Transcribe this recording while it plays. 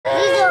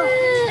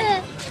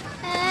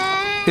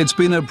It's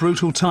been a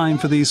brutal time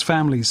for these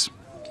families,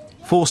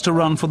 forced to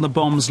run from the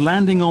bombs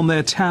landing on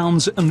their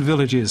towns and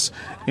villages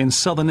in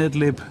southern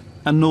Idlib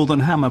and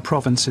northern Hama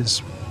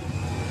provinces.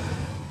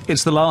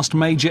 It's the last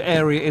major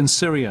area in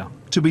Syria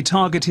to be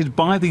targeted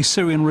by the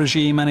Syrian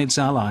regime and its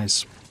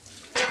allies.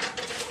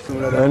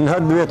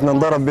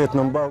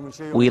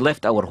 We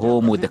left our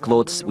home with the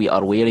clothes we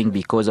are wearing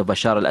because of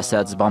Bashar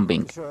al-Assad's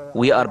bombing.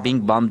 We are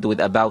being bombed with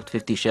about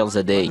 50 shells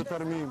a day.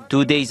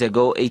 2 days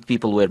ago, 8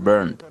 people were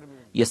burned.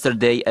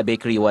 Yesterday, a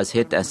bakery was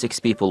hit and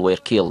 6 people were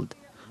killed.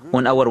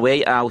 On our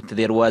way out,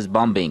 there was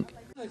bombing.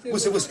 The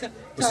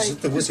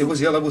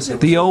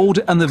old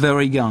and the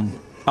very young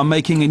are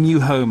making a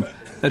new home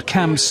at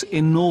camps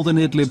in northern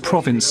Idlib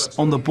province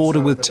on the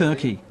border with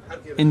Turkey,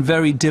 in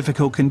very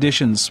difficult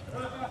conditions.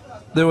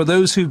 There are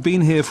those who've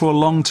been here for a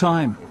long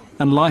time,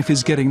 and life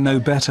is getting no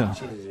better.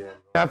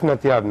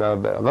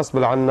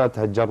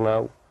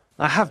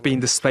 I have been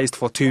displaced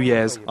for 2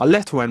 years. I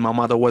left when my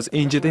mother was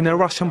injured in a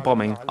Russian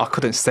bombing. I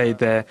couldn't stay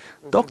there.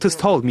 Doctors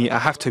told me I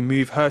have to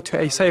move her to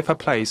a safer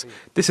place.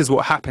 This is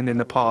what happened in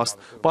the past.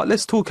 But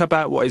let's talk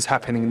about what is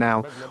happening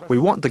now. We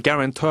want the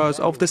guarantors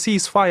of the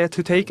ceasefire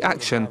to take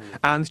action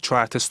and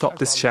try to stop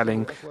this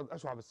shelling.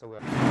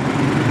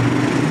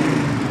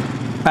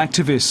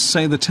 Activists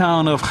say the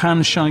town of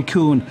Khan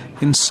Shaikhoun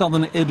in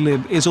southern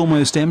Idlib is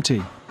almost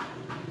empty.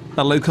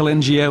 A local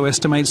NGO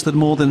estimates that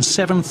more than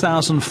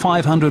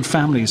 7,500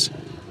 families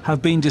have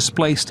been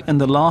displaced in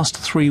the last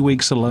 3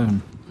 weeks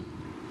alone.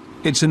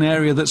 It's an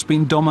area that's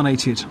been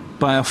dominated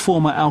by a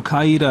former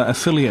Al-Qaeda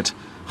affiliate,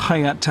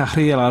 Hayat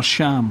Tahrir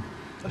al-Sham.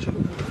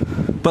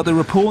 But the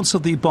reports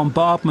of the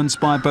bombardments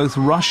by both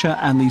Russia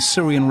and the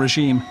Syrian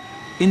regime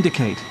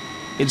indicate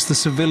it's the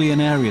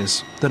civilian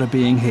areas that are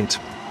being hit.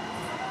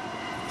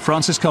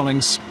 Francis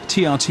Collins,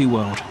 TRT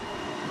World.